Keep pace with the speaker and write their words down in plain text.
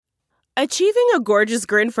Achieving a gorgeous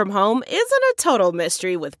grin from home isn't a total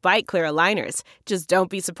mystery with Bite Clear aligners. Just don't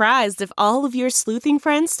be surprised if all of your sleuthing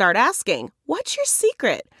friends start asking, "What's your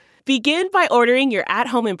secret?" Begin by ordering your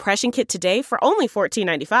at-home impression kit today for only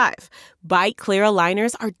 $14.95. Bite Clear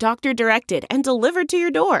aligners are doctor-directed and delivered to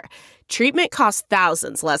your door. Treatment costs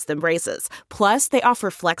thousands less than braces. Plus, they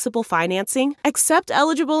offer flexible financing, accept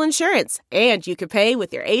eligible insurance, and you can pay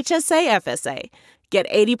with your HSA FSA. Get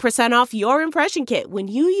 80% off your impression kit when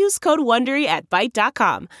you use code WONDERY at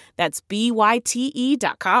Byte.com. That's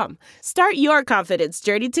BYTE.com. Start your confidence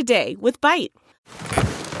journey today with Byte.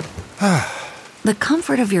 The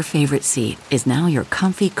comfort of your favorite seat is now your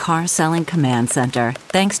comfy car-selling command center,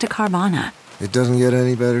 thanks to Carvana. It doesn't get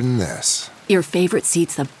any better than this. Your favorite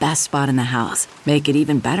seat's the best spot in the house. Make it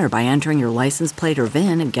even better by entering your license plate or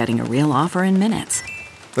VIN and getting a real offer in minutes.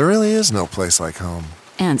 There really is no place like home.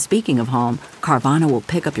 And speaking of home, Carvana will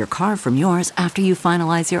pick up your car from yours after you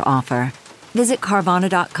finalize your offer. Visit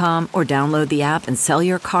Carvana.com or download the app and sell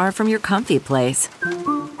your car from your comfy place.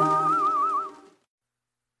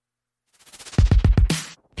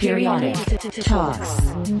 Periodic Talks.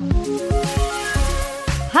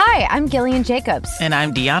 Hi, I'm Gillian Jacobs. And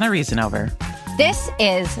I'm Deanna Reasonover. This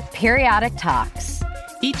is Periodic Talks.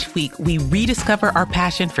 Each week, we rediscover our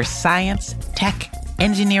passion for science, tech,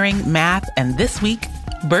 engineering, math, and this week,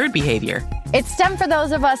 bird behavior. It's STEM for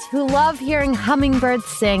those of us who love hearing hummingbirds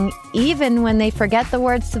sing, even when they forget the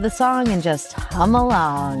words to the song and just hum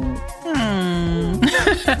along.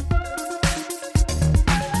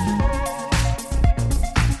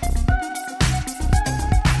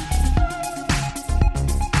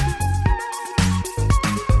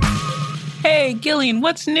 Hey, Gillian,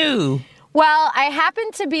 what's new? Well, I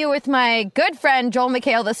happened to be with my good friend Joel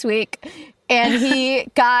McHale this week, and he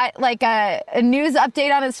got like a news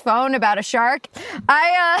update on his phone about a shark.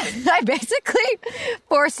 I basically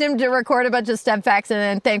forced him to record a bunch of STEM facts, and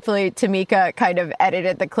then thankfully Tamika kind of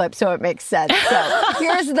edited the clip so it makes sense. So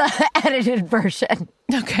here's the edited version.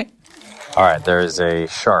 Okay. All right, there is a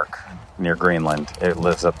shark near Greenland. It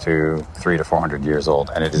lives up to 300 to 400 years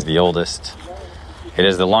old, and it is the oldest. It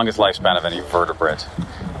is the longest lifespan of any vertebrate,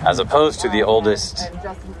 as opposed to the oldest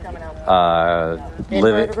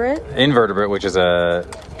invertebrate, which is a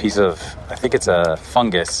piece of, I think it's a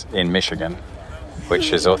fungus in Michigan,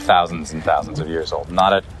 which is thousands and thousands of years old.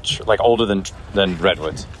 Not older than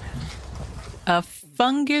redwoods. A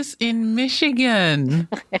fungus in Michigan.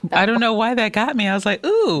 I don't know why that got me. I was like,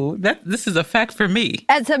 ooh, this is a fact for me.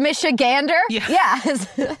 As a Michigander? Yeah.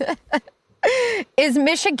 Is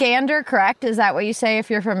Michigander correct? Is that what you say if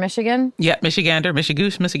you're from Michigan? Yeah, Michigander,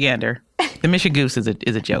 Michigoose, Michigander. The Michigoose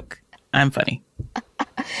is a joke. I'm funny.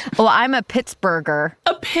 Well, I'm a Pittsburgher.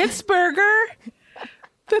 A Pittsburgher?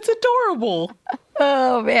 That's adorable.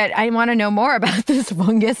 Oh, man. I want to know more about this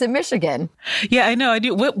fungus in Michigan. Yeah, I know. I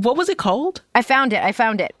do. What was it called? I found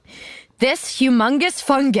it. This humongous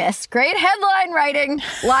fungus, great headline writing,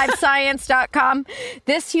 livescience.com.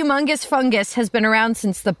 This humongous fungus has been around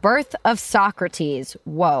since the birth of Socrates.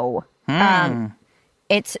 Whoa.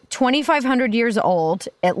 It's 2,500 years old,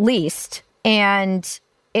 at least, and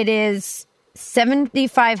it is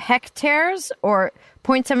 75 hectares or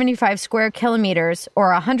 0.75 square kilometers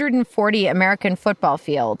or 140 American football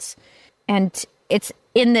fields. And it's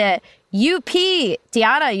in the UP.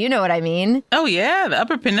 Deanna, you know what I mean. Oh, yeah, the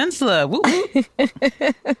Upper Peninsula. Woo, woo.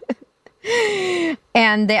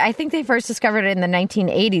 And I think they first discovered it in the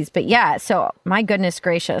 1980s. But yeah, so my goodness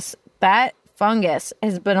gracious, that fungus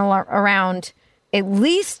has been around at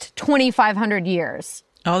least 2,500 years.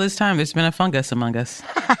 All this time, there's been a fungus among us.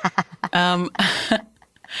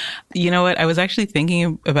 You know what? I was actually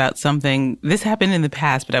thinking about something. This happened in the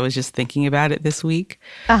past, but I was just thinking about it this week,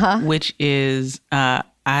 which is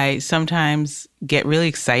I sometimes get really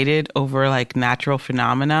excited over like natural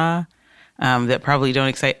phenomena that probably don't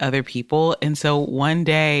excite other people. And so one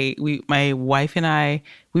day, my wife and I,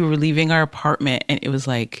 we were leaving our apartment, and it was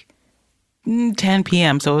like 10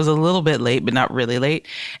 p.m. So it was a little bit late, but not really late.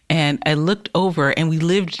 And I looked over, and we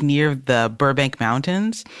lived near the Burbank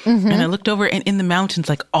Mountains. And I looked over, and in the mountains,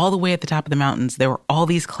 like all the way at the top of the mountains, there were all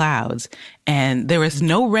these clouds, and there was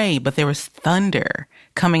no rain, but there was thunder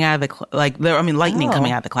coming out of the lightning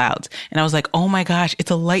coming out of the clouds. And I was like, oh my gosh,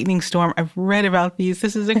 it's a lightning storm. I've read about these.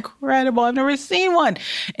 This is incredible. I've never seen one.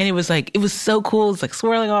 And it was so cool. It's like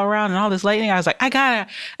swirling all around and all this lightning. I was like, I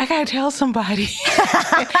gotta tell somebody.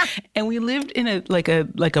 And we lived in a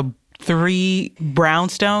 3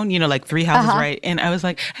 brownstone, like 3 houses, right? And I was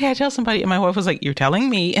like, I gotta tell somebody. And my wife was like, you're telling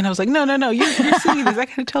me? And I was like, no, you're seeing this. I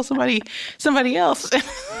gotta tell somebody else. And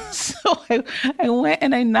so I went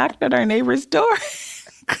and I knocked at our neighbor's door.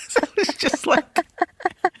 Because I was just like,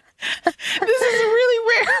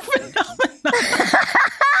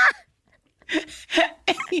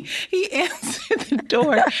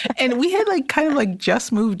 door. And we had like kind of like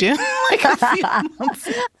just moved in like a few months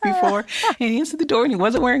before. And he answered the door and he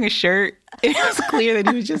wasn't wearing a shirt. It was clear that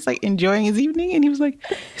he was just like enjoying his evening. And he was like,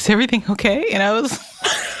 is everything okay? And I was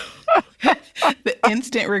the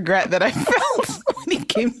instant regret that I felt when he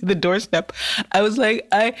came to the doorstep. I was like,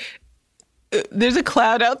 there's a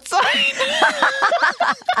cloud outside.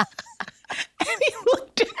 And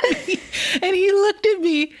he looked at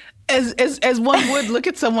me as one would look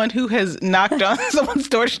at someone who has knocked on someone's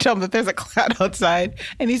door to tell them that there's a cloud outside.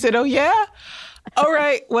 And he said, oh, yeah? All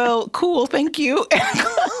right. Well, cool. Thank you. And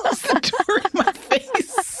closed the door in my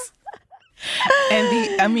face.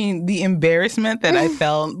 And the embarrassment that I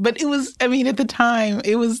felt. But it was, at the time,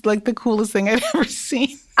 it was like the coolest thing I'd ever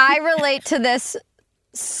seen. I relate to this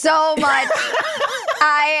so much.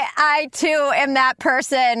 I too am that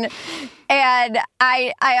person. And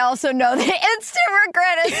I also know the instant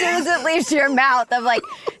regret as soon as it leaves your mouth of like,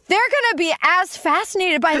 they're going to be as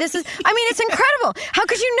fascinated by this. It's incredible. How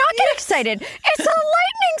could you not get excited? It's a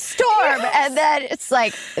lightning storm. Yes. And then it's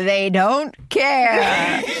like, they don't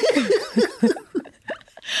care.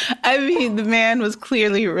 The man was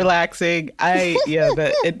clearly relaxing.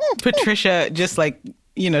 Patricia, just like,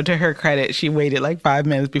 to her credit, she waited like 5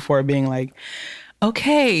 minutes before being like,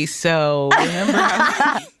 okay, so remember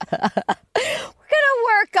how... We're going to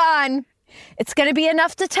work on, it's going to be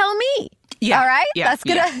enough to tell me. Yeah. All right? Yeah, That's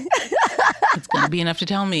going to... It's going to be enough to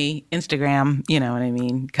tell me. Instagram, you know what I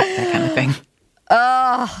mean? That kind of thing.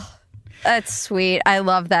 Oh, that's sweet. I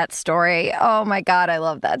love that story. Oh my God, I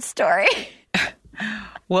love that story.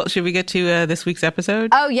 Well, should we get to this week's episode?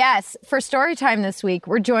 Oh, yes. For story time this week,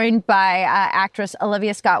 we're joined by actress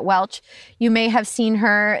Olivia Scott Welch. You may have seen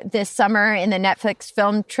her this summer in the Netflix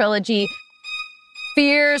film trilogy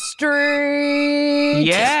Fear Street.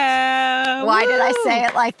 Yeah. Why did I say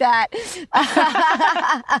it like that?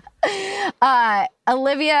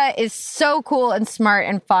 Olivia is so cool and smart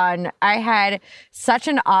and fun. I had such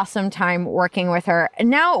an awesome time working with her. And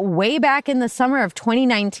now, way back in the summer of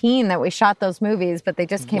 2019 that we shot those movies, but they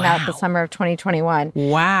just came out the summer of 2021.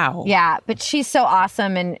 Wow. Yeah, but she's so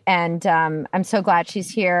awesome. And I'm so glad she's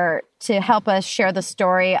here to help us share the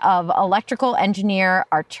story of electrical engineer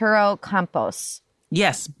Arturo Campos.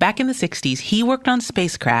 Yes, back in the 60s, he worked on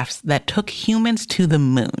spacecrafts that took humans to the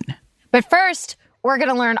moon. But first, we're going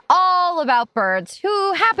to learn all about birds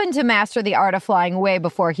who happened to master the art of flying way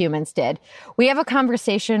before humans did. We have a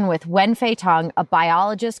conversation with Wenfei Tong, a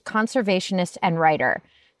biologist, conservationist, and writer.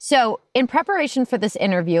 So in preparation for this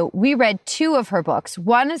interview, we read 2 of her books.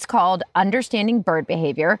 One is called Understanding Bird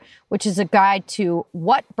Behavior, which is a guide to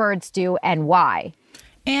what birds do and why.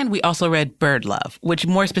 And we also read Bird Love, which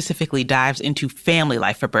more specifically dives into family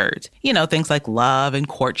life for birds. Things like love and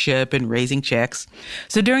courtship and raising chicks.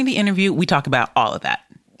 So during the interview, we talk about all of that.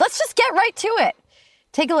 Let's just get right to it.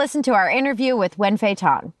 Take a listen to our interview with Wenfei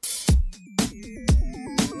Tong.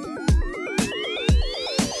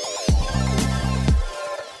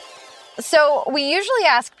 So we usually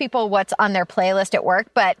ask people what's on their playlist at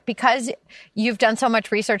work, but because you've done so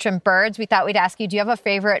much research on birds, we thought we'd ask you, do you have a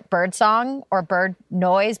favorite bird song or bird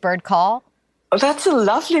noise, bird call? Oh, that's a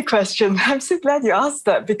lovely question. I'm so glad you asked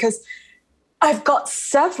that because I've got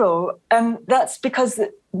several, and that's because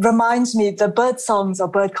it reminds me the bird songs or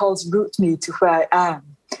bird calls root me to where I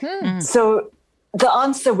am. So the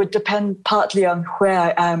answer would depend partly on where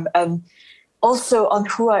I am and also on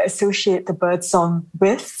who I associate the bird song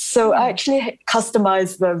with. So I actually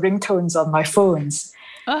customize the ringtones on my phones.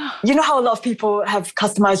 You know how a lot of people have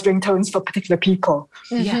customized ringtones for particular people?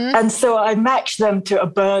 Yeah. And so I match them to a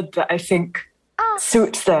bird that I think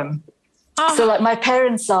suits them. So like my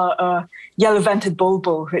parents are a yellow-vented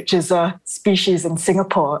bulbul, which is a species in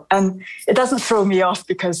Singapore. And it doesn't throw me off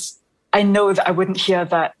because I know that I wouldn't hear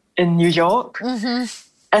that in New York. Mm-hmm.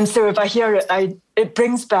 And so if I hear it, it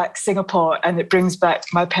brings back Singapore and it brings back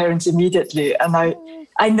my parents immediately. And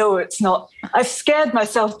I know it's not... I've scared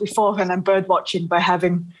myself before when I'm bird watching by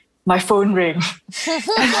having my phone ring.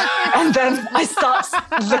 And then I start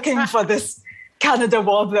looking for this Canada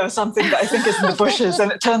warbler or something that I think is in the bushes. And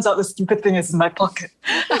it turns out the stupid thing is in my pocket.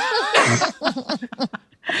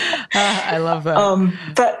 I love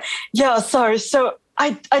that. But yeah, sorry. So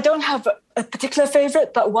I don't have a particular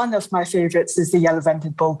favorite, but one of my favorites is the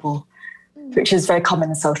yellow-vented bulbul, which is very common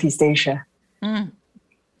in Southeast Asia.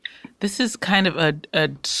 This is kind of a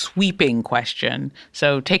sweeping question,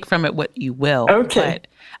 so take from it what you will. Okay. But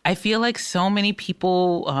I feel like so many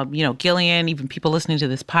people, Gillian, even people listening to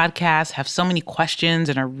this podcast, have so many questions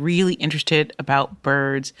and are really interested about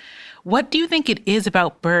birds. What do you think it is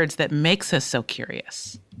about birds that makes us so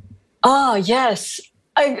curious? Yes.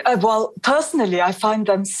 Well, personally, I find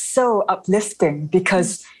them so uplifting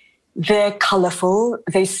because they're colorful,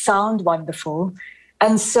 they sound wonderful,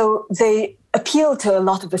 and so they appeal to a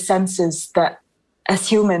lot of the senses that as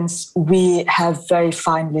humans we have very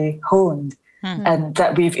finely honed and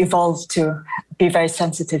that we've evolved to be very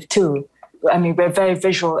sensitive to. I mean, we're very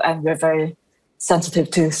visual and we're very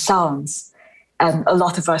sensitive to sounds, and a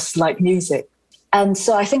lot of us like music. And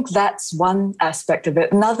so I think that's one aspect of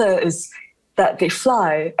it. Another is that they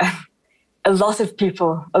fly. A lot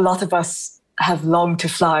of us have longed to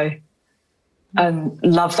fly and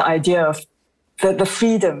love the idea of the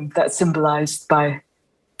freedom that's symbolized by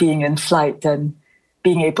being in flight and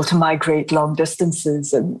being able to migrate long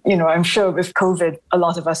distances. And, I'm sure with COVID, a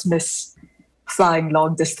lot of us miss flying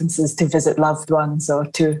long distances to visit loved ones or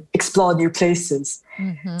to explore new places.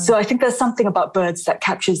 Mm-hmm. So I think there's something about birds that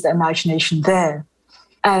captures the imagination there.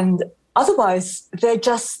 And otherwise,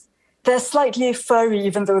 they're slightly furry,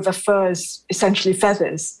 even though the fur is essentially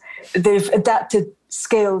feathers. They've adapted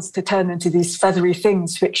scales to turn into these feathery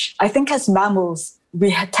things, which I think as mammals,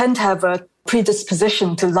 we tend to have a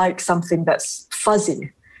predisposition to like something that's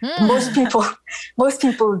fuzzy. Most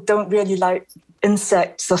people don't really like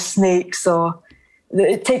insects or snakes, or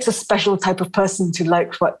it takes a special type of person to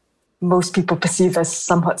like what most people perceive as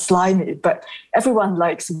somewhat slimy. But everyone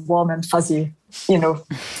likes warm and fuzzy,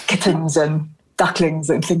 kittens and ducklings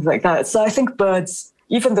and things like that. So I think birds,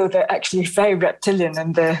 even though they're actually very reptilian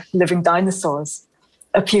and they're living dinosaurs,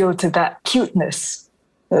 appeal to that cuteness,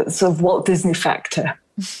 sort of Walt Disney factor.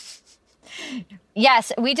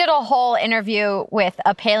 Yes, we did a whole interview with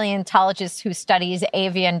a paleontologist who studies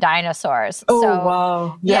avian dinosaurs. Oh, so,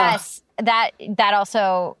 wow. Yeah. Yes, that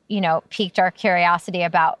also, piqued our curiosity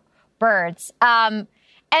about birds. And,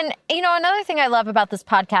 another thing I love about this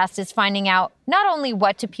podcast is finding out not only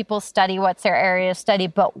what do people study, what's their area of study,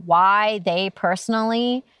 but why they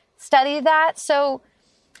personally study that. So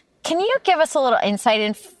can you give us a little insight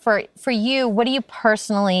in for you, what do you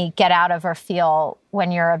personally get out of or feel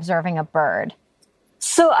when you're observing a bird?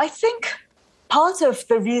 So I think part of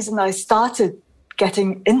the reason I started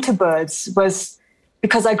getting into birds was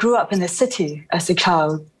because I grew up in a city as a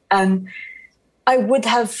child, and I would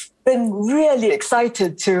have been really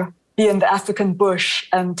excited to be in the African bush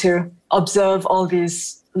and to observe all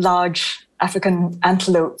these large African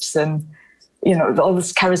antelopes and, all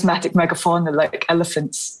this charismatic megafauna like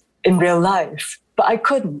elephants in real life. But I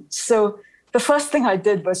couldn't. So the first thing I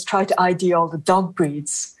did was try to ID all the dog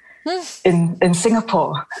breeds in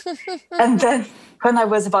Singapore. And then when I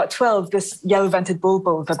was about 12, this yellow-vented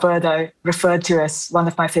bulbul, the bird I referred to as one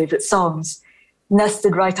of my favorite songs,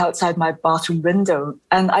 nested right outside my bathroom window.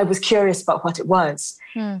 And I was curious about what it was.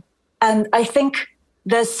 And I think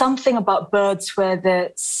there's something about birds where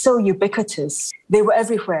they're so ubiquitous. They were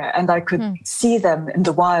everywhere, and I could see them in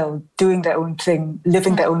the wild, doing their own thing,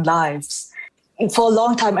 living their own lives. And for a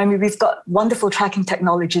long time, we've got wonderful tracking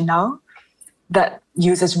technology now that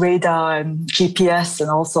uses radar and GPS and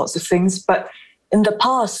all sorts of things. But in the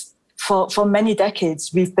past, for many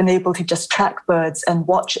decades, we've been able to just track birds and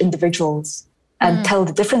watch individuals and tell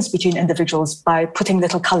the difference between individuals by putting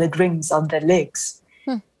little colored rings on their legs.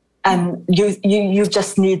 And you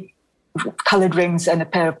just need colored rings and a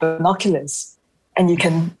pair of binoculars, and you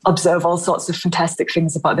can observe all sorts of fantastic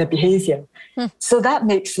things about their behavior. So that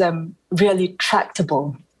makes them really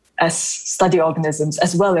tractable as study organisms,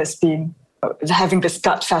 as well as having this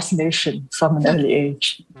gut fascination from an early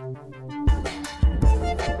age.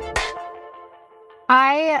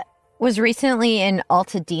 I was recently in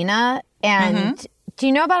Altadena, and do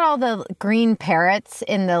you know about all the green parrots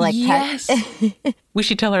in the Yes. We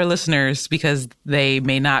should tell our listeners because they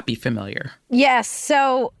may not be familiar. Yes.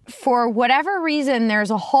 So for whatever reason, there's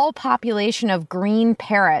a whole population of green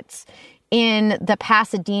parrots in the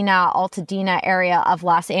Pasadena, Altadena area of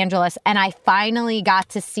Los Angeles. And I finally got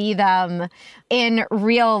to see them in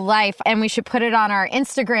real life. And we should put it on our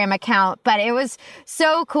Instagram account. But it was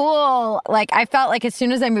so cool. I felt like as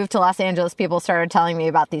soon as I moved to Los Angeles, people started telling me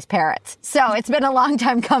about these parrots. So it's been a long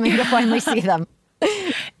time coming to finally see them.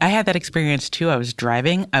 I had that experience too. I was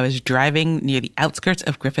driving near the outskirts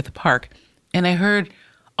of Griffith Park, and I heard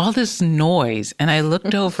all this noise. And I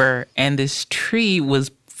looked over, and this tree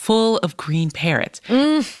was full of green parrots.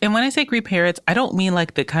 And when I say green parrots, I don't mean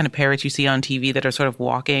like the kind of parrots you see on TV that are sort of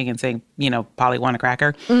walking and saying, Polly, want a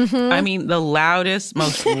cracker? I mean the loudest,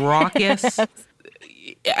 most raucous.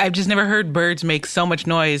 I've just never heard birds make so much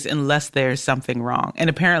noise unless there's something wrong. And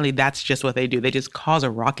apparently that's just what they do. They just cause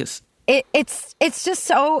a ruckus. It's just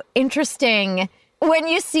so interesting when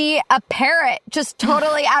you see a parrot just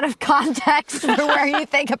totally out of context for where you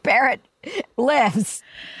think a parrot lives.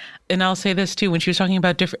 and I'll say this too, when she was talking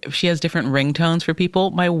about she has different ringtones for people.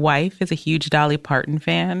 My wife is a huge Dolly Parton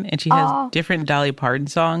fan, and she has different Dolly Parton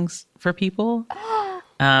songs for people.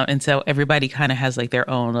 And so everybody kind of has like their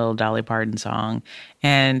own little Dolly Parton song.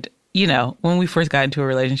 And, you know, when we first got into a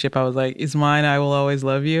relationship, I was like, is mine I Will Always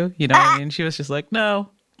Love You? You know what I mean? She was just like, no.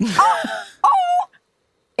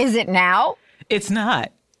 Is it now? It's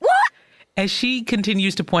not. What? As she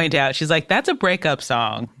continues to point out, she's like, that's a breakup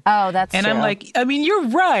song. Oh, that's and true. I'm like, I mean, you're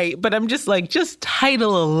right. But I'm just like, just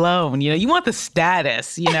title alone. You know, you want the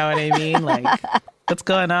status. You know what I mean? Like, what's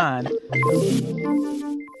going on?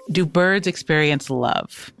 Do birds experience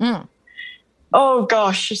love? Oh,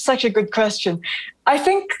 gosh, such a good question. I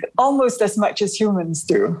think almost as much as humans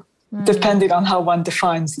do, depending on how one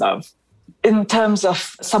defines love. In terms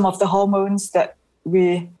of some of the hormones that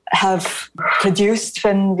we have produced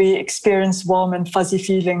when we experience warm and fuzzy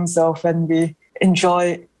feelings, or when we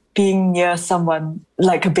enjoy being near someone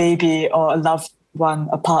like a baby or a loved one,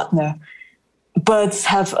 a partner, birds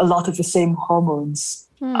have a lot of the same hormones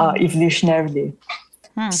evolutionarily.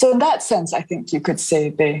 So in that sense, I think you could say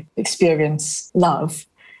they experience love.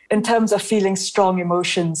 In terms of feeling strong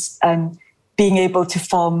emotions and being able to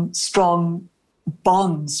form strong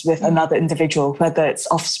bonds with another individual, whether it's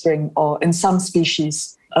offspring or in some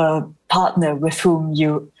species, a partner with whom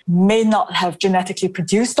you may not have genetically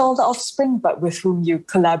produced all the offspring, but with whom you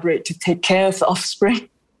collaborate to take care of the offspring,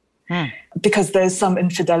 because there's some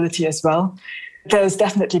infidelity as well. There's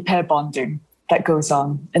definitely pair bonding that goes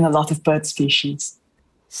on in a lot of bird species.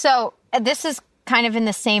 So this is kind of in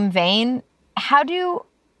the same vein. How do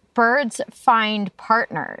birds find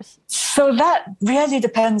partners? So that really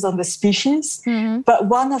depends on the species. But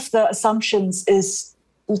one of the assumptions is,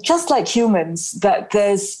 just like humans, that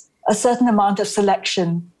there's a certain amount of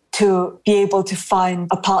selection to be able to find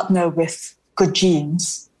a partner with good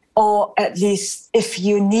genes, or at least if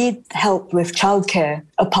you need help with childcare,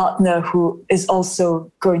 a partner who is also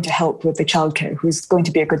going to help with the childcare, who's going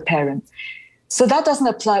to be a good parent. So that doesn't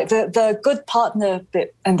apply. The good partner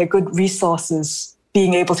bit and the good resources,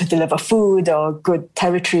 being able to deliver food or good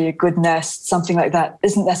territory, a good nest, something like that,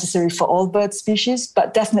 isn't necessary for all bird species,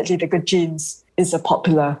 but definitely the good genes is a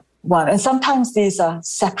popular one. And sometimes these are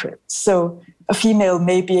separate. So a female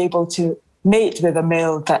may be able to mate with a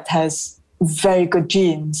male that has very good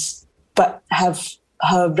genes, but have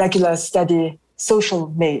her regular, steady social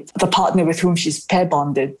mate, the partner with whom she's pair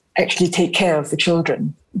bonded, actually take care of the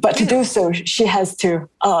children. But to do so, she has to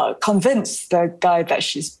convince the guy that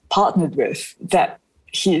she's partnered with that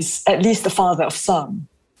he's at least the father of some,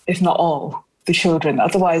 if not all, the children.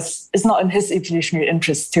 Otherwise, it's not in his evolutionary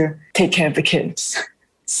interest to take care of the kids.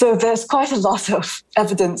 So there's quite a lot of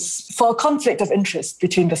evidence for a conflict of interest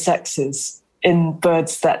between the sexes in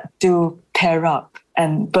birds that do pair up,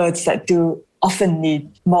 and birds that do often need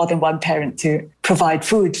more than one parent to provide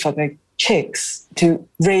food for the chicks, to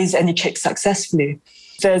raise any chicks successfully.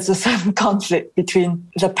 There's a certain conflict between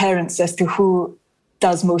the parents as to who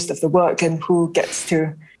does most of the work and who gets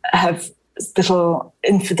to have little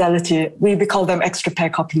infidelity. We call them extra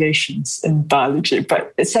pair copulations in biology,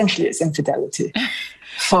 but essentially it's infidelity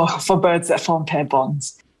for birds that form pair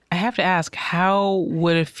bonds. I have to ask, how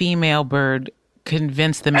would a female bird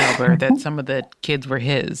convince the male bird that some of the kids were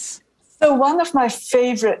his? So one of my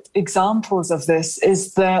favorite examples of this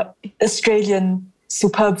is the Australian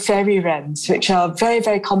superb fairy wrens, which are very,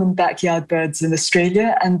 very common backyard birds in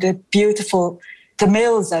Australia. And they're beautiful. The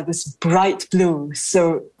males are this bright blue,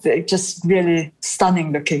 so they're just really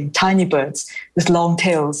stunning looking, tiny birds with long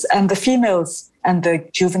tails. And the females and the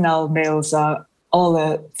juvenile males are all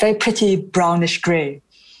a very pretty brownish grey.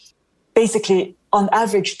 Basically, on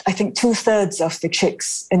average, I think 2/3 of the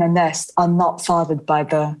chicks in a nest are not fathered by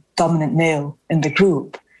the dominant male in the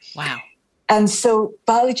group. Wow. And so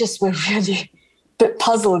biologists were really bit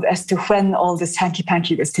puzzled as to when all this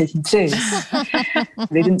hanky-panky was taking place.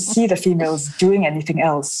 They didn't see the females doing anything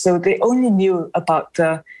else. So they only knew about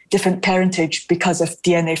the different parentage because of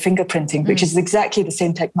DNA fingerprinting, which is exactly the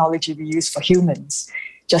same technology we use for humans,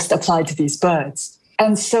 just applied to these birds.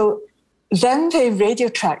 And so then they radio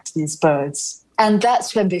tracked these birds. And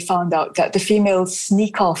that's when they found out that the females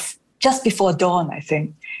sneak off just before dawn, I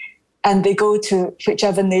think. And they go to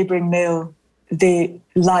whichever neighboring male they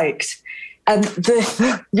liked. And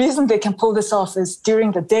the reason they can pull this off is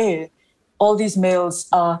during the day, all these males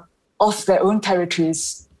are off their own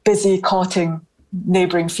territories, busy courting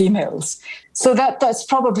neighboring females. So that's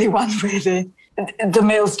probably one way the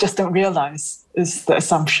males just don't realize, is the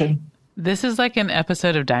assumption. This is like an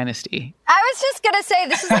episode of Dynasty. I was just going to say,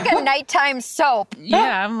 this is like a nighttime soap.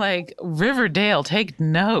 Yeah, I'm like, Riverdale, take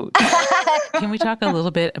note. Can we talk a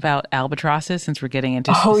little bit about albatrosses since we're getting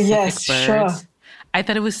into specific birds? Sure. I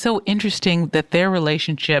thought it was so interesting that their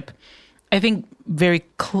relationship, I think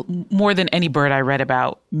more than any bird I read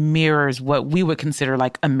about, mirrors what we would consider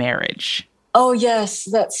like a marriage. Oh, yes.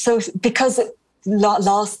 That's so, because it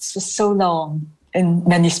lasts for so long in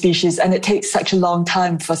many species, and it takes such a long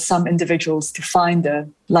time for some individuals to find a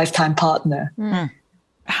lifetime partner.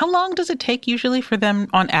 How long does it take usually for them,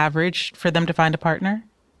 on average, for them to find a partner?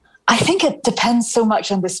 I think it depends so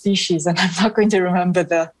much on the species, and I'm not going to remember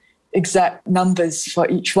the exact numbers for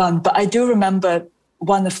each one, but I do remember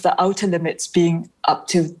one of the outer limits being up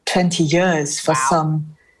to 20 years for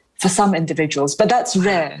some individuals, but that's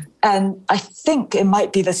rare. And I think it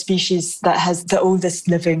might be the species that has the oldest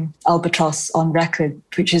living albatross on record,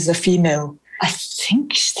 which is a female. I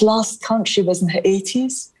think last count she was in her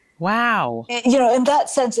 80s. Wow. You know, in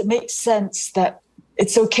that sense, it makes sense that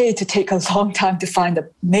it's okay to take a long time to find a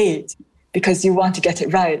mate because you want to get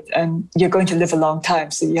it right and you're going to live a long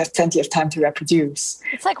time, so you have plenty of time to reproduce.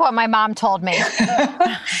 It's like what my mom told me.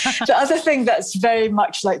 The other thing that's very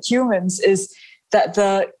much like humans is that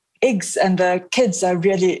the eggs and the kids are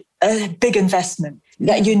really a big investment,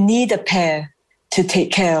 that you need a pair to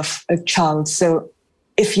take care of a child. So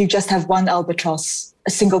if you just have one albatross,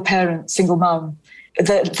 a single parent, single mom,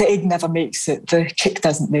 the egg never makes it, the chick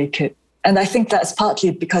doesn't make it. And I think that's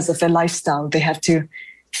partly because of their lifestyle. They have to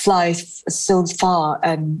fly so far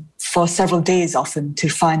and for several days often to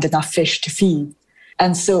find enough fish to feed.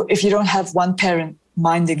 And so if you don't have one parent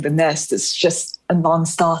minding the nest, it's just a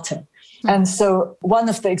non-starter. And so one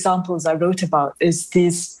of the examples I wrote about is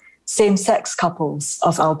these same-sex couples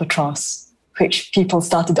of albatross, which people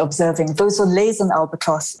started observing. Those were Laysan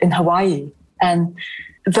albatross in Hawaii. And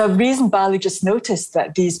the reason biologists noticed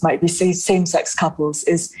that these might be same-sex couples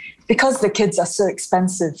is because the kids are so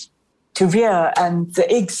expensive to rear and the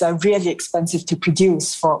eggs are really expensive to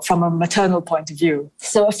produce from a maternal point of view.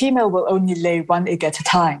 So a female will only lay one egg at a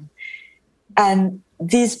time. And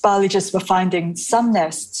these biologists were finding some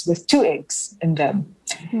nests with 2 eggs in them.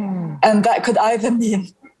 And that could either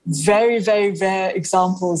mean very, very rare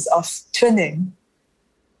examples of twinning,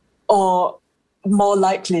 or more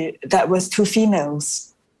likely that was 2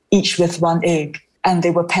 females, each with 1 egg, and they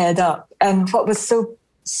were paired up. And what was so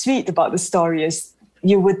sweet about the story is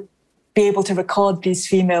you would be able to record these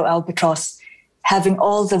female albatross having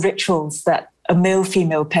all the rituals that a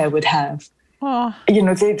male-female pair would have. Oh. You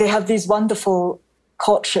know, they have these wonderful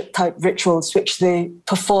courtship-type rituals, which they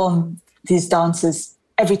perform these dances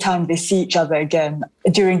every time they see each other again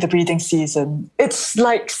during the breeding season. It's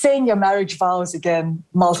like saying your marriage vows again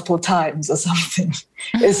multiple times or something,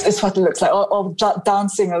 is what it looks like, or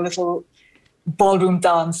dancing a little ballroom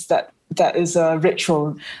dance that is a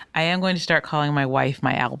ritual. I am going to start calling my wife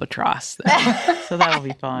my albatross, so that'll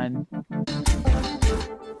be fun.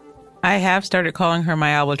 I have started calling her my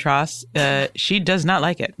albatross. She does not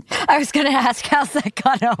like it. I was going to ask, how's that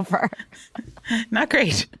gone over? Not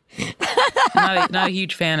great. Not a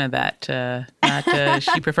huge fan of that.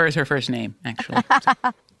 She prefers her first name, actually.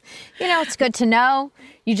 You know, it's good to know.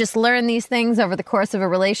 You just learn these things over the course of a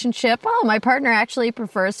relationship. Oh, my partner actually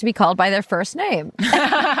prefers to be called by their first name.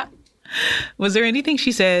 Was there anything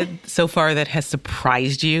she said so far that has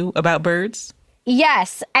surprised you about birds?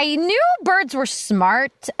 Yes. I knew birds were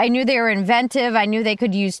smart. I knew they were inventive. I knew they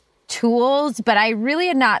could use tools, but I really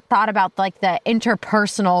had not thought about like the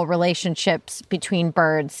interpersonal relationships between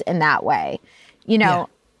birds in that way. You know,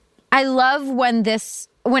 I love when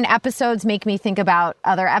episodes make me think about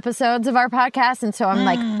other episodes of our podcast. And so I'm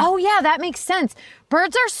like, oh yeah, that makes sense.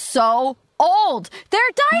 Birds are so old. They're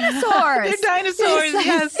dinosaurs. They're dinosaurs,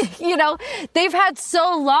 yes. You know, they've had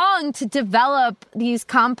so long to develop these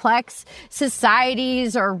complex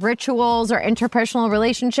societies or rituals or interpersonal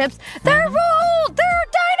relationships. They're old. They're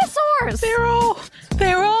dinosaurs.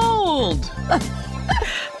 They're old.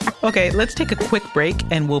 Okay, let's take a quick break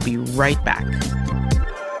and we'll be right back.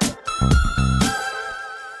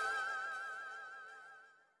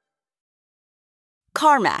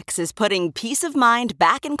 CarMax is putting peace of mind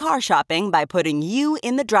back in car shopping by putting you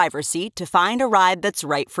in the driver's seat to find a ride that's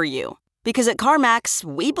right for you. Because at CarMax,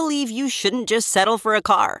 we believe you shouldn't just settle for a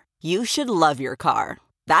car. You should love your car.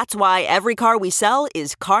 That's why every car we sell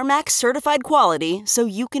is CarMax certified quality, so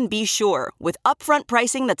you can be sure with upfront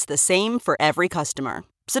pricing that's the same for every customer.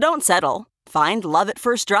 So don't settle. Find love at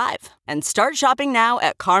first drive and start shopping now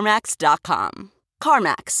at CarMax.com.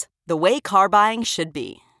 CarMax, the way car buying should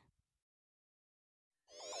be.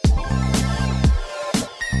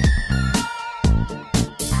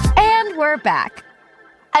 we're back.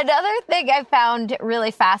 Another thing I found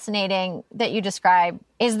really fascinating that you describe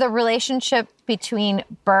is the relationship between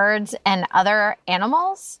birds and other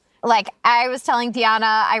animals. Like, I was telling Deanna,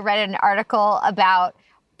 I read an article about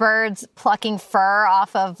birds plucking fur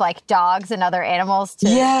off of like dogs and other animals to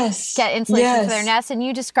get insulation for their nests. And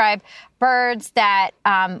you describe birds that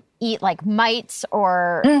eat like mites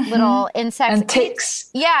or little insects. And ticks.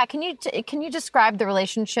 Can you describe the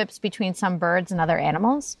relationships between some birds and other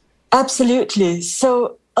animals? Absolutely.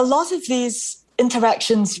 So a lot of these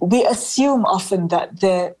interactions, we assume often that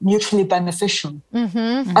they're mutually beneficial.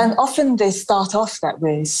 And often they start off that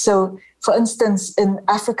way. So, for instance, in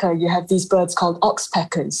Africa, you have these birds called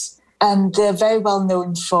oxpeckers, and they're very well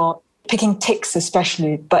known for picking ticks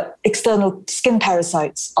especially, but external skin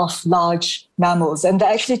parasites of large mammals. And there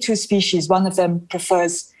are actually two species. One of them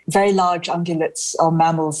prefers very large ungulates or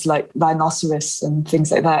mammals like rhinoceros and things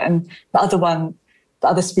like that. And the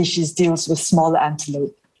other species deals with smaller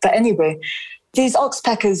antelope. But anyway, these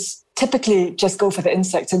oxpeckers typically just go for the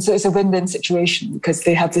insects. And so it's a win-win situation because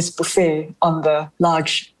they have this buffet on the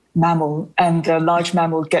large mammal and the large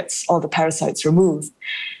mammal gets all the parasites removed.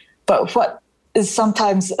 But what is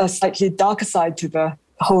sometimes a slightly darker side to the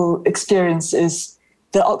whole experience is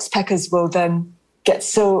the oxpeckers will then get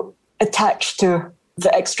so attached to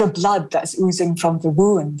the extra blood that's oozing from the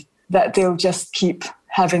wound that they'll just keep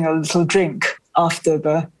having a little drink after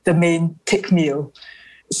the main tick meal.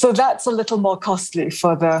 So that's a little more costly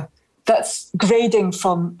that's grading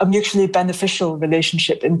from a mutually beneficial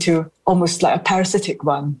relationship into almost like a parasitic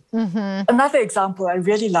one. Another example I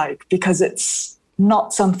really like, because it's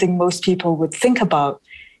not something most people would think about,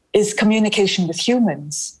 is communication with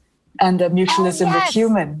humans and the mutualism with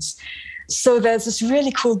humans. So there's this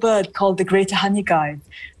really cool bird called the greater honeyguide,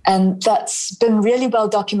 and that's been really well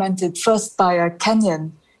documented first by a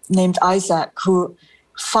Kenyan named Isaac, who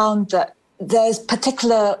found that there's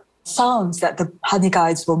particular sounds that the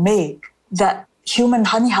honeyguides will make that human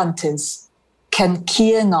honey hunters can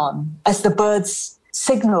key in on as the birds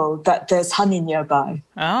signal that there's honey nearby.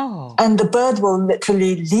 Oh. And the bird will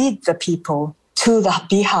literally lead the people to the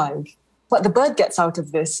beehive. What the bird gets out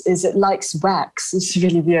of this is it likes wax. It's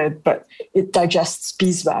really weird, but it digests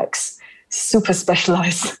beeswax. Super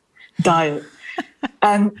specialized diet.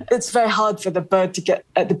 And it's very hard for the bird to get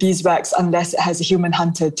at the beeswax unless it has a human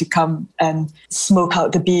hunter to come and smoke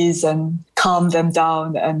out the bees and calm them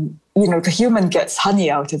down. And, the human gets honey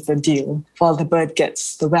out of the deal while the bird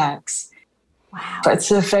gets the wax. Wow. But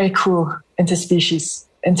it's a very cool interspecies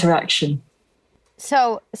interaction.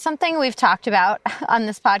 So something we've talked about on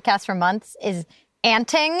this podcast for months is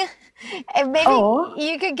anting. And maybe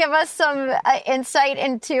you could give us some insight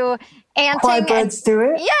into anting. Why birds do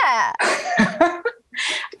it? Yeah.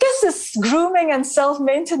 I guess it's grooming and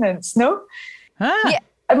self-maintenance, no? Yeah.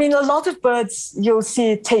 I mean, a lot of birds you'll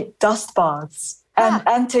see take dust baths. And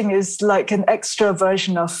anting is like an extra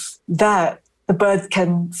version of that. The bird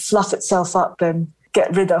can fluff itself up and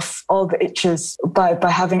get rid of all the itches by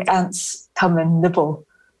having ants come and nibble.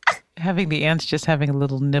 Having the ants just having a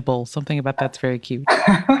little nibble, something about that's very cute.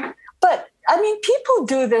 But, I mean, people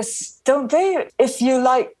do this, don't they? If you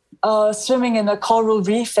like swimming in a coral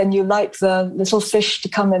reef and you like the little fish to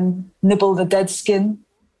come and nibble the dead skin.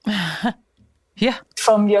 Yeah.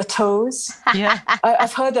 From your toes. Yeah.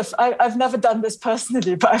 I've never done this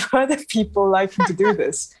personally, but I've heard of people liking to do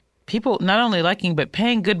this. People not only liking, but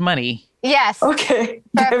paying good money. Yes. Okay.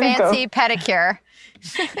 For a fancy pedicure.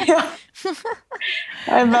 Yeah.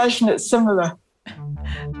 I imagine it's similar.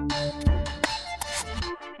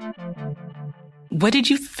 What did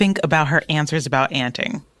you think about her answers about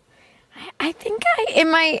anting? I think in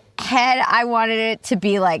my head, I wanted it to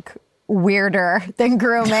be like weirder than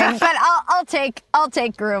grooming, but I'll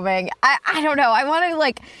take grooming. I don't know. I wanted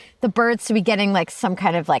like the birds to be getting like some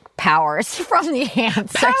kind of like powers from the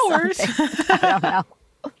ants. Powers? I don't know.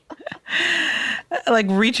 Like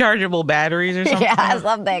rechargeable batteries or something? Yeah,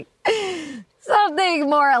 something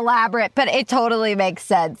more elaborate, but it totally makes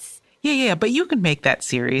sense. Yeah, but you can make that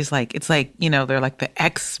series. Like, it's like, they're like the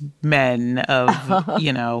X-Men of,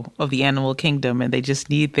 of the animal kingdom, and they just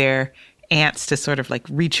need their ants to sort of like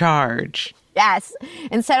recharge. Yes.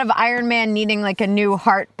 Instead of Iron Man needing like a new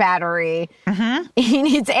heart battery, he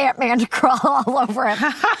needs Ant-Man to crawl all over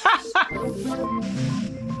him.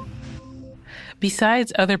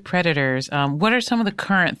 Besides other predators, what are some of the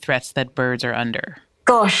current threats that birds are under?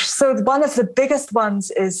 Gosh, so one of the biggest ones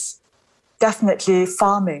is definitely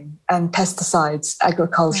farming and pesticides,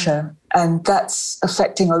 agriculture. And that's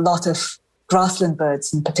affecting a lot of grassland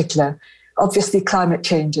birds in particular. Obviously, climate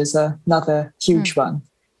change is another huge one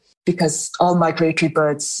because all migratory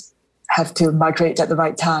birds have to migrate at the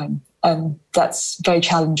right time. And that's very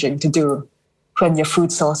challenging to do when your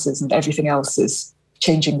food sources and everything else is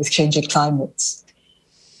changing with changing climates.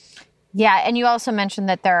 Yeah, and you also mentioned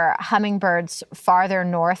that there are hummingbirds farther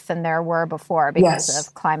north than there were before because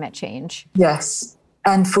of climate change. Yes,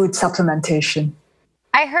 and food supplementation.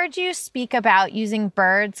 I heard you speak about using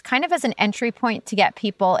birds kind of as an entry point to get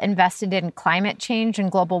people invested in climate change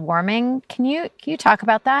and global warming. Can you talk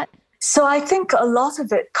about that? So I think a lot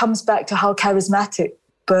of it comes back to how charismatic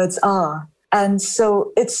birds are. And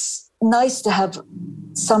so it's nice to have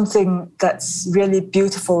something that's really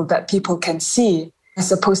beautiful that people can see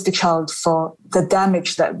as a poster child for the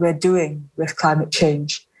damage that we're doing with climate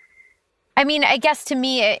change. I mean, I guess to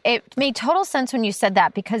me, it made total sense when you said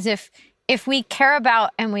that, because if we care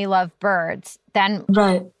about and we love birds, then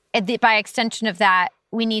by extension of that,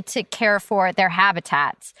 we need to care for their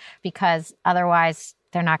habitats, because otherwise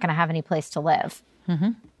they're not going to have any place to live.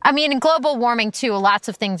 Mm-hmm. I mean, in global warming, too, lots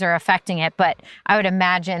of things are affecting it, but I would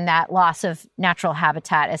imagine that loss of natural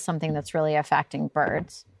habitat is something that's really affecting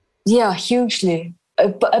birds. Yeah, hugely.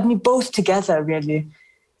 But I mean, both together, really.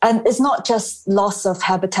 And it's not just loss of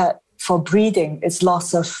habitat for breeding, it's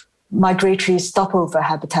loss of migratory stopover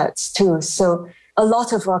habitats too. So a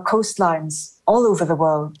lot of our coastlines all over the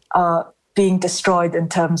world are being destroyed in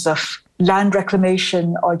terms of land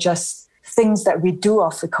reclamation or just things that we do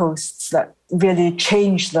off the coasts that really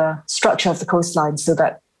change the structure of the coastline so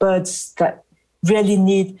that birds that really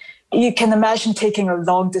need... You can imagine taking a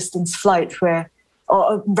long distance flight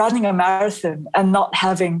or running a marathon and not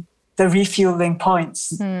having the refueling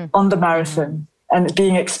points on the marathon and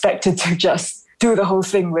being expected to just do the whole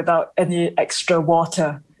thing without any extra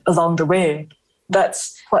water along the way.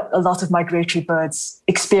 That's what a lot of migratory birds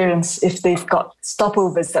experience if they've got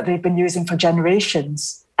stopovers that they've been using for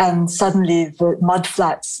generations. And suddenly the mud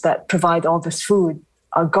flats that provide all this food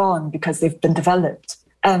are gone because they've been developed.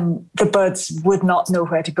 And the birds would not know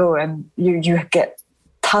where to go. And you get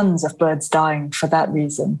tons of birds dying for that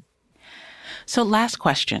reason. So last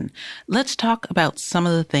question. Let's talk about some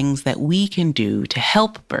of the things that we can do to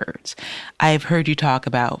help birds. I've heard you talk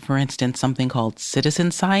about, for instance, something called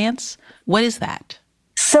citizen science. What is that?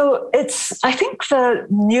 So I think the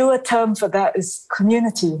newer term for that is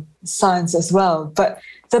community science as well. But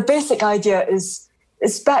the basic idea is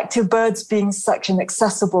back to birds being such an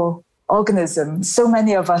accessible organism. So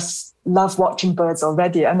many of us love watching birds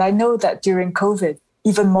already. And I know that during COVID,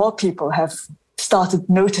 even more people have started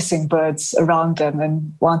noticing birds around them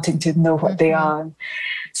and wanting to know what they are.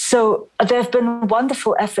 So there have been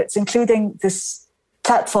wonderful efforts, including this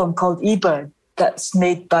platform called eBird that's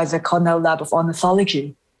made by the Cornell Lab of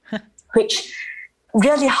Ornithology, which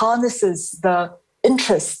really harnesses the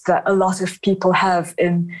interest that a lot of people have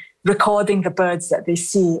in recording the birds that they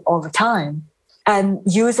see all the time and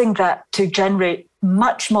using that to generate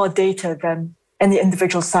much more data than any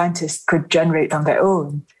individual scientist could generate on their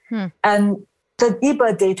own. And the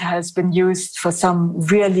eBird data has been used for some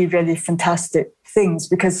really, really fantastic things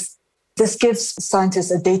because this gives scientists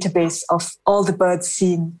a database of all the birds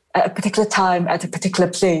seen at a particular time, at a particular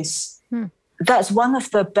place. That's one of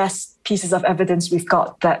the best pieces of evidence we've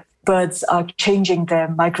got that birds are changing their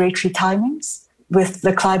migratory timings with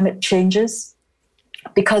the climate changes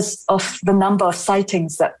because of the number of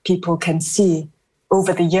sightings that people can see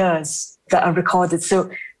over the years that are recorded. So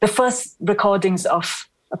the first recordings of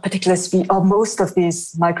a particular species, or most of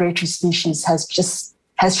these migratory species,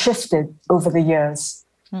 has shifted over the years.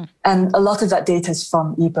 And a lot of that data is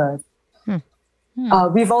from eBird.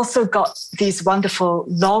 We've also got these wonderful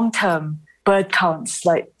long-term bird counts.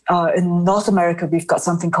 Like in North America, we've got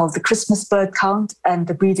something called the Christmas bird count and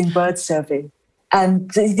the breeding bird survey.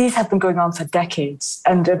 And these have been going on for decades,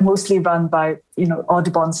 and they're mostly run by,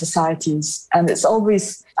 Audubon societies. And it's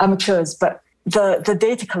always amateurs, but the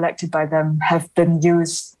data collected by them have been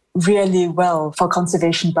used really well for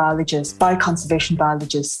conservation biologists, by conservation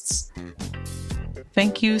biologists.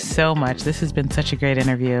 Thank you so much. This has been such a great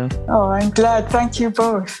interview. Oh, I'm glad. Thank you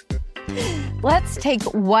both. Let's take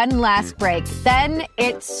one last break. Then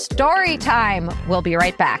it's story time. We'll be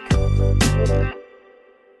right back.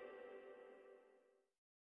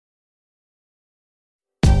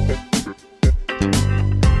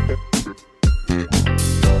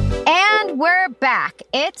 And we're back.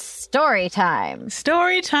 It's story time.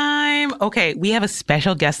 Story time. Okay, we have a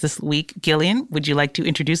special guest this week. Gillian, would you like to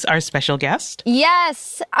introduce our special guest?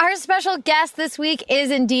 Yes, our special guest this week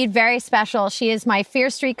is indeed very special. She is my Fear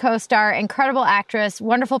Street co-star, incredible actress,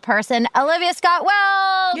 wonderful person, Olivia Scott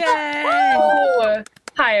Welch. Yay! Oh,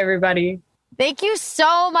 hi, everybody. Thank you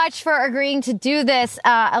so much for agreeing to do this,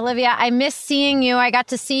 Olivia. I miss seeing you. I got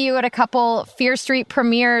to see you at a couple Fear Street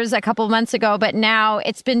premieres a couple months ago, but now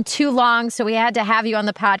it's been too long, so we had to have you on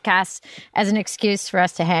the podcast as an excuse for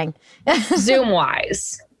us to hang.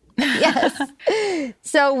 Zoom-wise. Yes.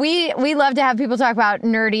 So we love to have people talk about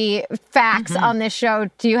nerdy facts on this show.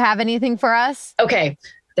 Do you have anything for us? Okay.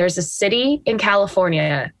 There's a city in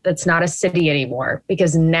California that's not a city anymore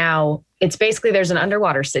because now it's basically there's an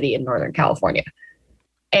underwater city in Northern California.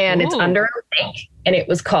 And it's under a lake. And it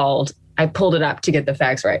was called, I pulled it up to get the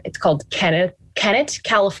facts right. It's called Kennett,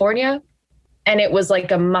 California. And it was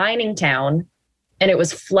like a mining town. And it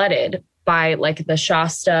was flooded by like the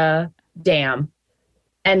Shasta Dam.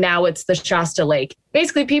 And now it's the Shasta Lake.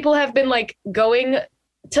 Basically, people have been like going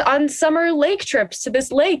on summer lake trips to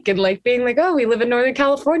this lake and like being like, oh, we live in Northern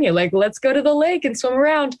California. Like, let's go to the lake and swim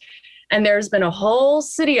around. And there's been a whole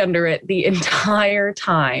city under it the entire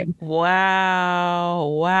time. Wow.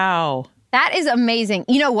 That is amazing.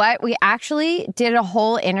 You know what? We actually did a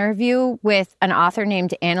whole interview with an author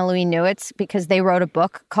named Anna Louise Newitz because they wrote a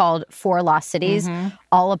book called 4 Lost Cities,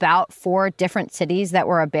 all about 4 different cities that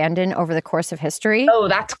were abandoned over the course of history. Oh,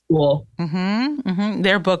 that's cool.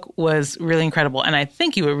 Their book was really incredible, and I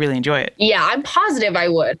think you would really enjoy it. Yeah, I'm positive I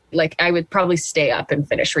would. Like, I would probably stay up and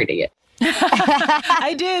finish reading it.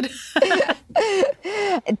 I did.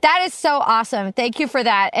 That is so awesome. Thank you for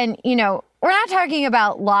that. And, you know, we're not talking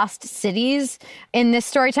about lost cities in this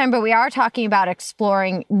story time, but we are talking about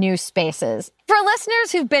exploring new spaces. For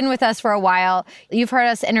listeners who've been with us for a while, you've heard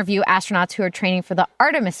us interview astronauts who are training for the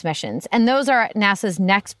Artemis missions. And those are NASA's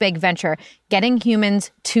next big venture, getting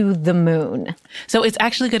humans to the moon. So it's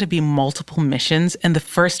actually going to be multiple missions, and the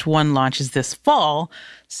first one launches this fall.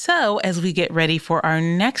 So as we get ready for our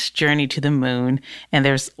next journey to the moon, and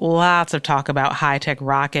there's lots of talk about high-tech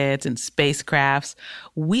rockets and spacecrafts,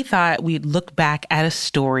 we thought we'd look back at a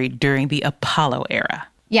story during the Apollo era.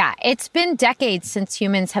 Yeah, it's been decades since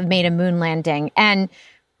humans have made a moon landing, and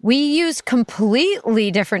we used completely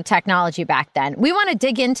different technology back then. We want to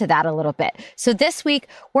dig into that a little bit. So this week,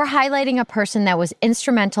 we're highlighting a person that was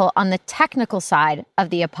instrumental on the technical side of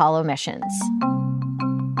the Apollo missions.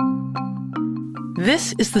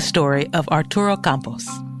 This is the story of Arturo Campos,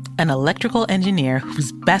 an electrical engineer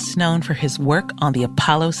who's best known for his work on the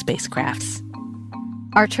Apollo spacecrafts.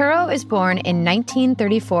 Arturo is born in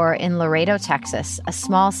 1934 in Laredo, Texas, a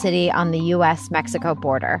small city on the U.S.-Mexico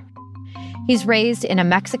border. He's raised in a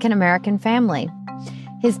Mexican-American family.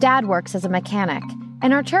 His dad works as a mechanic,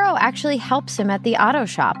 and Arturo actually helps him at the auto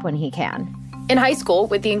shop when he can. In high school,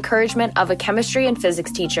 with the encouragement of a chemistry and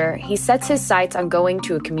physics teacher, he sets his sights on going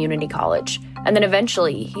to a community college, and then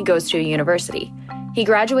eventually he goes to a university. He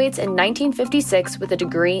graduates in 1956 with a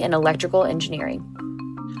degree in electrical engineering.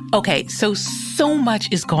 Okay, so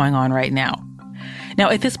much is going on right now. Now,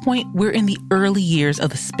 at this point, we're in the early years of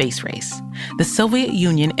the space race. The Soviet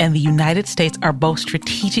Union and the United States are both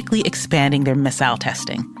strategically expanding their missile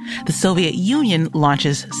testing. The Soviet Union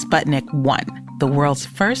launches Sputnik 1, the world's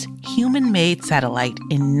first human-made satellite,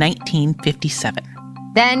 in 1957.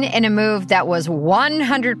 Then, in a move that was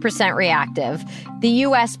 100% reactive, the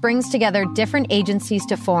U.S. brings together different agencies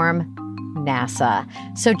to form NASA.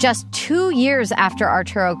 So just 2 years after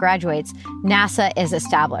Arturo graduates, NASA is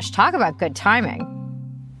established. Talk about good timing.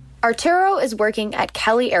 Arturo is working at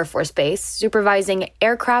Kelly Air Force Base, supervising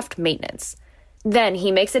aircraft maintenance. Then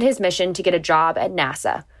he makes it his mission to get a job at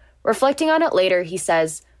NASA. Reflecting on it later, he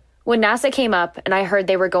says, "When NASA came up and I heard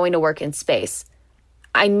they were going to work in space,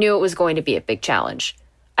 I knew it was going to be a big challenge.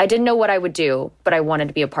 I didn't know what I would do, but I wanted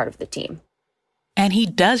to be a part of the team." And he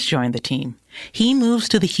does join the team. He moves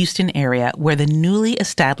to the Houston area where the newly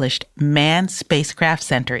established Manned Spacecraft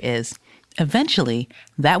Center is. Eventually,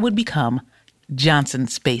 that would become Johnson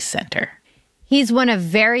Space Center. He's one of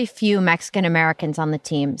very few Mexican Americans on the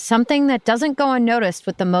team, something that doesn't go unnoticed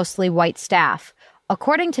with the mostly white staff.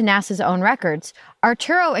 According to NASA's own records,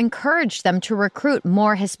 Arturo encouraged them to recruit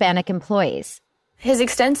more Hispanic employees. His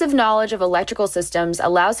extensive knowledge of electrical systems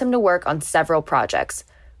allows him to work on several projects,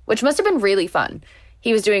 which must have been really fun.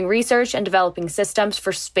 He was doing research and developing systems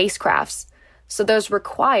for spacecrafts. So those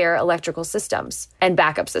require electrical systems and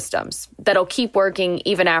backup systems that'll keep working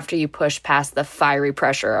even after you push past the fiery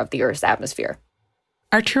pressure of the Earth's atmosphere.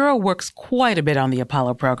 Arturo works quite a bit on the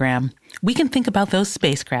Apollo program. We can think about those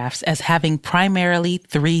spacecrafts as having primarily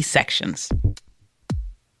 3 sections.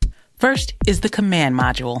 First is the command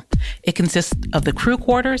module. It consists of the crew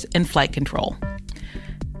quarters and flight control.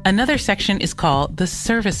 Another section is called the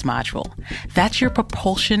service module. That's your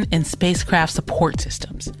propulsion and spacecraft support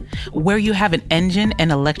systems, where you have an engine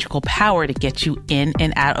and electrical power to get you in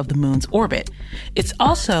and out of the moon's orbit. It's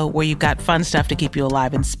also where you've got fun stuff to keep you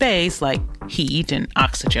alive in space, like heat and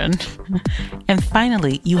oxygen. And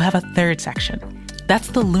finally, you have a third section. That's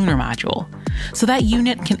the lunar module. So that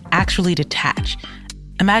unit can actually detach.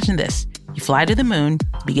 Imagine this. You fly to the moon,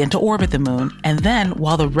 begin to orbit the moon, and then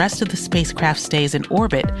while the rest of the spacecraft stays in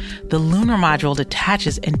orbit, the lunar module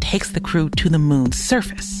detaches and takes the crew to the moon's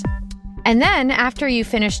surface. And then after you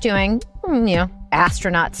finish doing,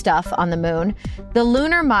 astronaut stuff on the moon, the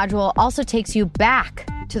lunar module also takes you back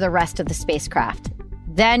to the rest of the spacecraft.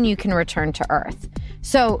 Then you can return to Earth.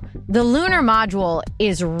 So the lunar module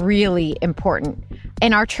is really important,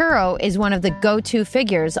 and Arturo is one of the go-to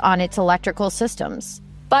figures on its electrical systems.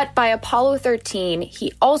 But by Apollo 13,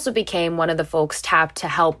 he also became one of the folks tapped to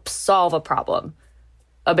help solve a problem.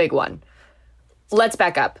 A big one. Let's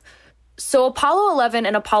back up. So Apollo 11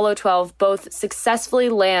 and Apollo 12 both successfully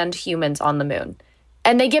land humans on the moon,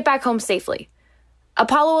 and they get back home safely.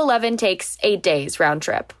 Apollo 11 takes 8 days round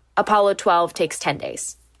trip. Apollo 12 takes 10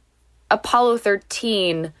 days. Apollo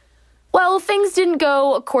 13, well, things didn't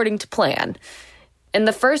go according to plan. In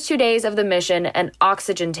the first 2 days of the mission, an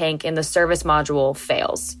oxygen tank in the service module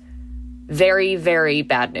fails. Very, very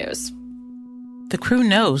bad news. The crew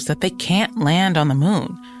knows that they can't land on the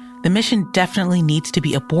moon. The mission definitely needs to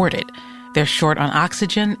be aborted. They're short on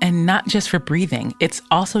oxygen, and not just for breathing. It's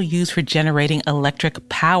also used for generating electric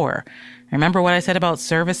power. Remember what I said about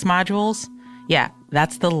service modules? Yeah,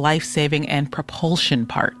 that's the life-saving and propulsion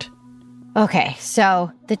part. Okay,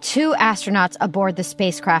 so the 2 astronauts aboard the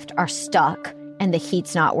spacecraft are stuck, and the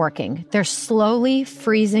heat's not working. They're slowly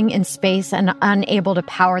freezing in space and unable to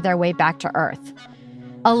power their way back to Earth.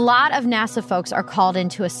 A lot of NASA folks are called in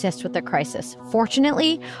to assist with the crisis.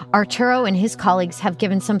 Fortunately, Arturo and his colleagues have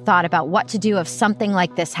given some thought about what to do if something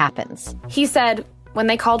like this happens. He said, "When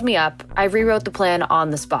they called me up, I rewrote the plan on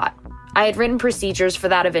the spot. I had written procedures for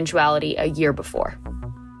that eventuality a year before."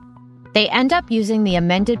 They end up using the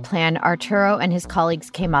amended plan Arturo and his colleagues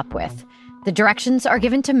came up with. The directions are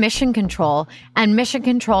given to Mission Control, and Mission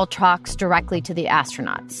Control talks directly to the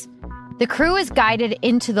astronauts. The crew is guided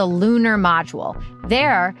into the lunar module.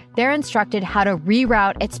 There, they're instructed how to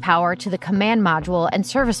reroute its power to the command module and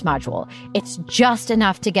service module. It's just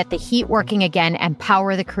enough to get the heat working again and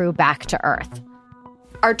power the crew back to Earth.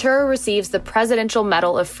 Arturo receives the Presidential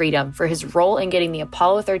Medal of Freedom for his role in getting the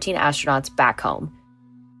Apollo 13 astronauts back home.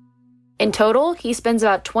 In total, he spends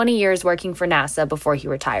about 20 years working for NASA before he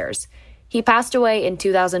retires. He passed away in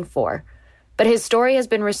 2004, but his story has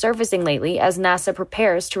been resurfacing lately as NASA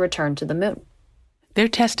prepares to return to the moon. They're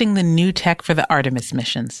testing the new tech for the Artemis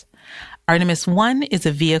missions. Artemis 1 is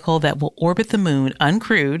a vehicle that will orbit the moon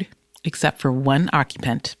uncrewed, except for one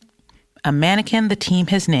occupant, a mannequin the team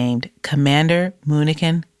has named Commander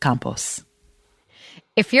Munican Campos.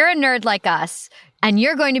 If you're a nerd like us, and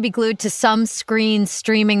you're going to be glued to some screen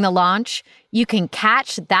streaming the launch, you can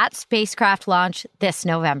catch that spacecraft launch this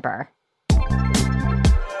November.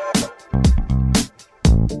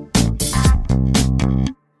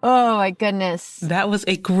 Oh, my goodness. That was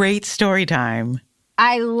a great story time.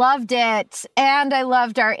 I loved it. And I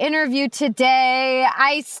loved our interview today.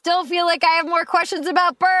 I still feel like I have more questions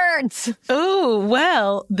about birds. Oh,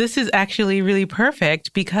 well, this is actually really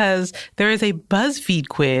perfect because there is a BuzzFeed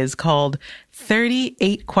quiz called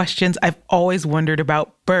 38 Questions I've Always Wondered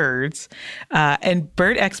About Birds. And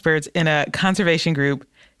bird experts in a conservation group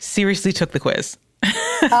seriously took the quiz.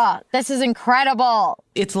 Oh, this is incredible.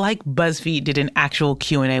 It's like BuzzFeed did an actual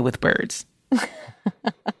Q&A with birds.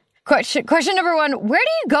 Question number 1, where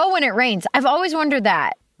do you go when it rains? I've always wondered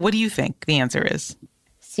that. What do you think the answer is?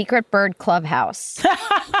 Secret Bird Clubhouse.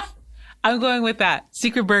 I'm going with that.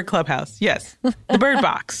 Secret Bird Clubhouse. Yes. The bird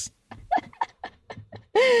box.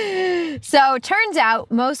 So turns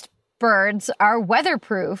out most birds are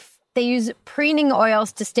weatherproof. They use preening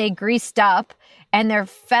oils to stay greased up, and their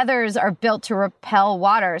feathers are built to repel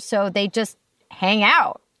water, so they just hang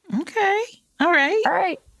out. Okay. All right. All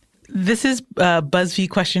right. This is BuzzFeed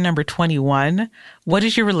question number 21. What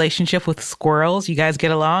is your relationship with squirrels? You guys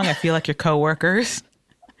get along? I feel like you're coworkers.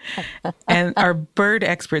 And our bird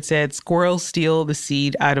expert said squirrels steal the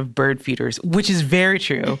seed out of bird feeders, which is very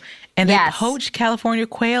true. And they poach California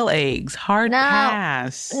quail eggs. Hard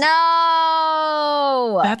pass.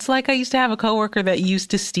 No. That's like I used to have a coworker that used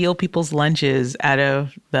to steal people's lunches out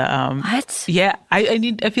of the What? Yeah, I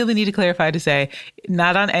feel the need to clarify to say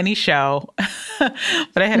not on any show,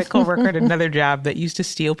 but I had a coworker at another job that used to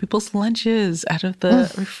steal people's lunches out of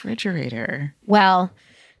the refrigerator. Well,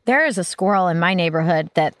 there is a squirrel in my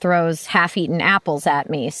neighborhood that throws half-eaten apples at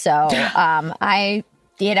me. So I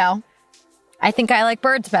think I like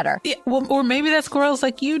birds better. Yeah, well, or maybe that squirrel's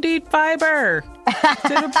like, you need fiber.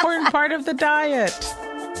 It's an important part of the diet.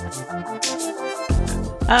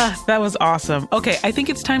 That was awesome. Okay, I think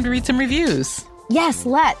it's time to read some reviews. Yes,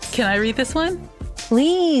 let's. Can I read this one?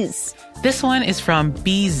 Please. This one is from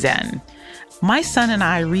B Zen. My son and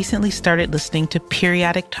I recently started listening to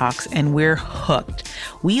Periodic Talks, and we're hooked.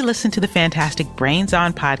 We listened to the fantastic Brains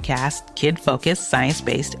On podcast, kid-focused,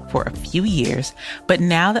 science-based, for a few years, but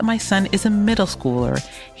now that my son is a middle schooler,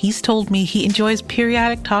 he's told me he enjoys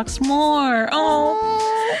Periodic Talks more.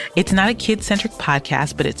 Oh! It's not a kid-centric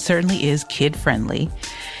podcast, but it certainly is kid-friendly.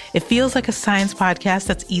 It feels like a science podcast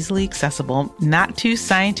that's easily accessible, not too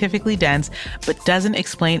scientifically dense, but doesn't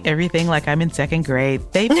explain everything like I'm in second grade.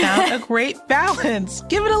 They found a great balance.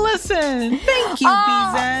 Give it a listen. Thank you,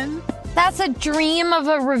 Bizen. That's a dream of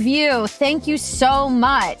a review. Thank you so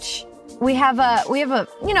much. We have a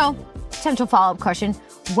potential follow-up question.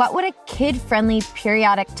 What would a kid-friendly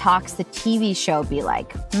Periodic Talks, the TV show, be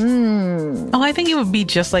like? Oh, I think it would be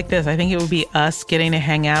just like this. I think it would be us getting to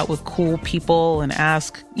hang out with cool people and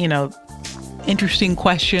ask, interesting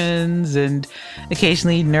questions and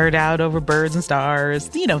occasionally nerd out over birds and stars,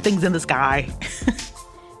 things in the sky.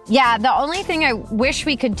 Yeah, the only thing I wish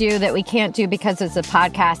we could do that we can't do because it's a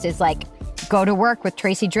podcast is like go to work with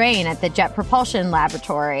Tracy Drain at the Jet Propulsion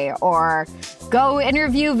Laboratory or go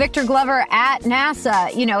interview Victor Glover at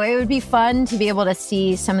NASA. It would be fun to be able to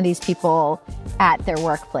see some of these people at their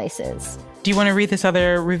workplaces. Do you want to read this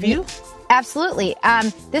other review? Absolutely.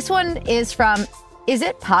 This one is from Is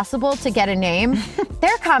It Possible to Get a Name?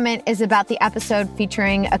 Their comment is about the episode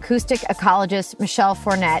featuring acoustic ecologist McHale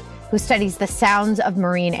Fournette, who studies the sounds of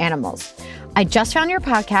marine animals. I just found your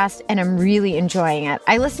podcast and I'm really enjoying it.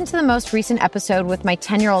 I listened to the most recent episode with my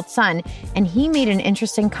 10-year-old son, and he made an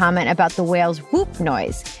interesting comment about the whale's whoop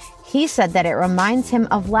noise. He said that it reminds him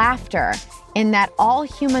of laughter, in that all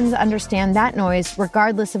humans understand that noise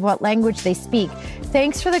regardless of what language they speak.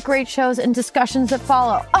 Thanks for the great shows and discussions that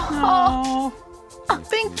follow. Oh,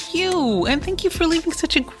 thank you. And thank you for leaving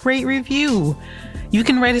such a great review. You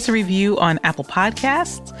can write us a review on Apple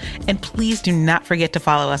Podcasts. And please do not forget to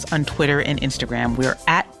follow us on Twitter and Instagram. We're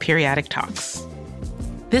at Periodic Talks.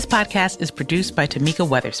 This podcast is produced by Tamika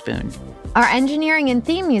Weatherspoon. Our engineering and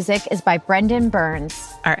theme music is by Brendan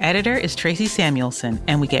Burns. Our editor is Tracy Samuelson,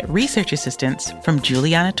 and we get research assistance from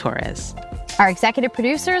Juliana Torres. Our executive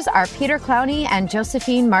producers are Peter Clowney and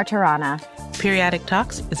Josephine Martirana. Periodic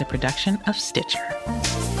Talks is a production of Stitcher.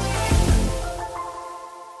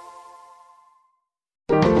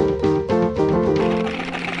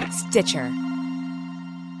 Stitcher.